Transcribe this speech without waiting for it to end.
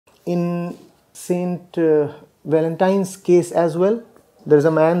in Saint Valentine's case as well. There is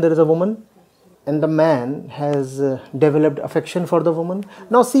a man, there is a woman, and the man has developed affection for the woman.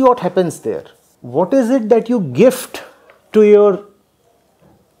 Now see what happens there. What is it that you gift to your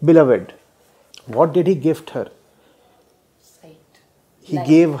beloved? What did he gift her? Sight. He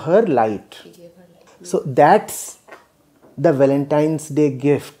gave her light. So that's the Valentine's Day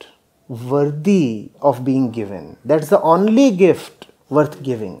gift worthy of being given. That's the only gift worth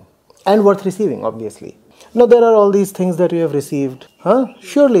giving and worth receiving, obviously. Now there are all these things that you have received.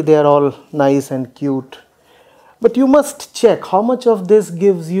 Surely they are all nice and cute. But you must check how much of this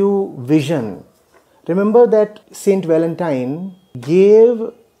gives you vision. Remember that Saint Valentine gave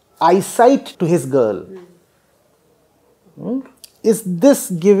eyesight to his girl. Is this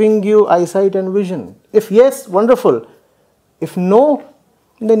giving you eyesight and vision? If yes, wonderful. If no,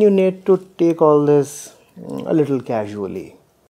 then you need to take all this a little casually.